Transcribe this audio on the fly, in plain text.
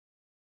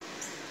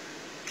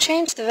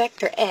change the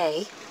vector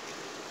A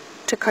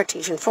to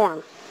Cartesian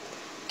form.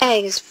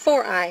 A is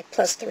 4i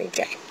plus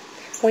 3j.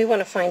 We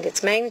want to find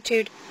its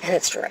magnitude and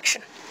its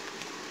direction.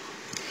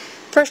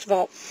 First of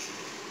all,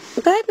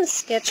 go ahead and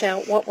sketch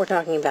out what we're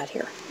talking about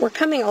here. We're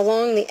coming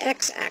along the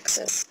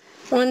x-axis,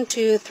 1,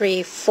 2,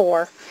 3,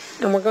 4,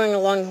 and we're going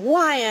along the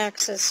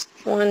y-axis,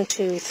 1,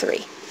 2,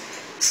 3.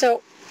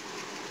 So,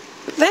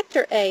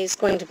 vector A is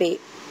going to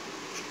be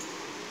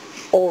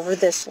over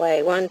this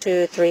way, 1,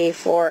 2, 3,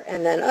 4,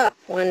 and then up,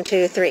 1,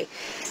 2, 3.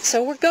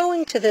 So we're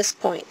going to this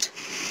point.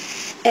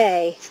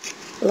 A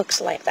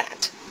looks like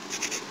that.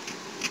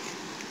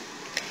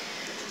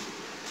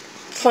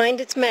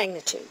 Find its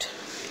magnitude.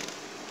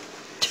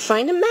 To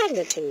find a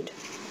magnitude,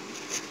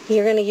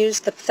 you're going to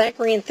use the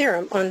Pythagorean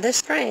theorem on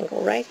this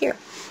triangle right here.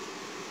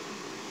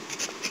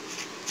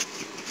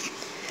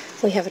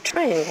 We have a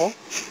triangle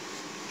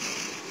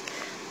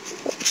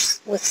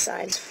with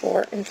sides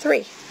 4 and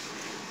 3.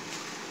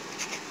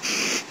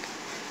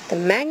 The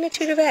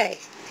magnitude of A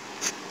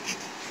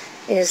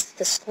is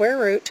the square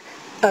root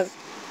of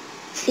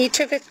each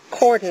of its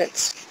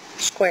coordinates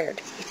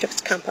squared, each of its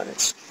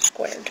components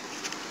squared.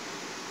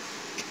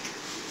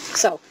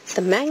 So,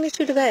 the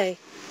magnitude of A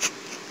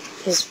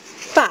is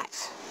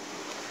 5.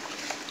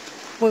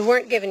 We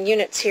weren't given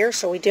units here,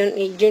 so we don't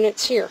need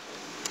units here.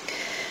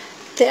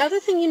 The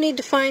other thing you need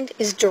to find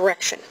is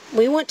direction.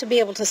 We want to be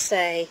able to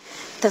say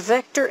the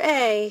vector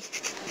A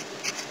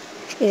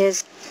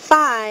is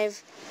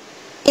 5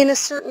 in a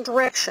certain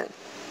direction.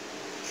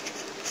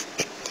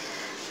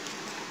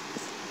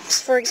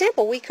 For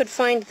example, we could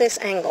find this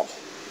angle.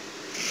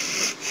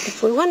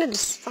 If we wanted to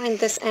find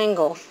this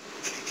angle,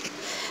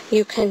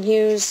 you can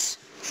use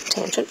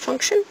tangent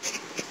function.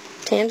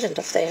 Tangent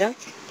of theta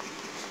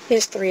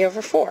is 3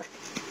 over 4.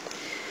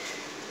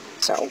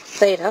 So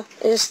theta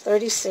is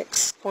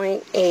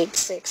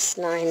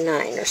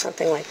 36.8699 or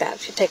something like that.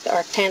 If you take the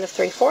arctan of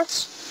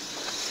 3/4,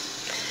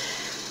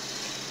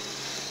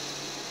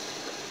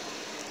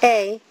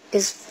 A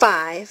is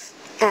 5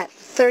 at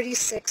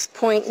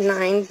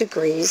 36.9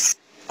 degrees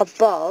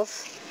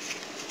above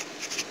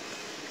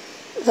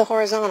the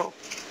horizontal.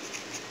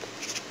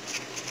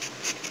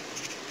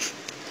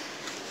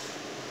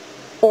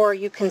 Or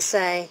you can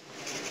say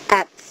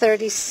at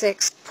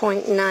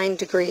 36.9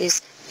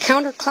 degrees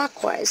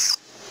counterclockwise.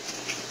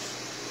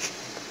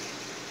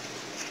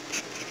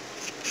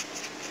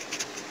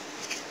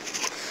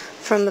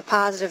 From the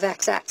positive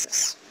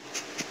x-axis.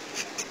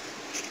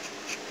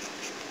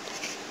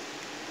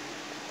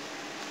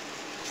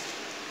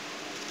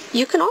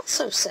 You can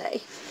also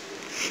say,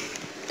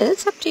 and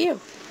it's up to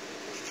you,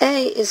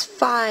 A is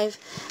 5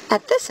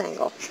 at this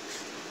angle,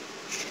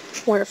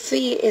 where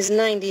phi is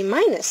 90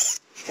 minus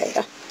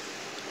theta.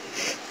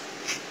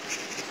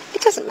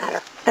 It doesn't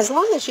matter. As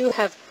long as you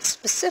have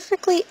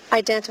specifically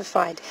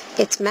identified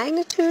its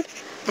magnitude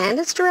and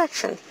its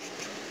direction,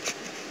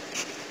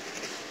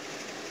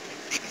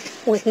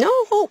 with no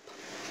hope,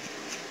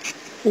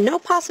 no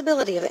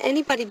possibility of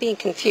anybody being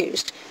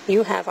confused,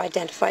 you have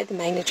identified the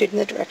magnitude and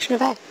the direction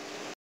of A.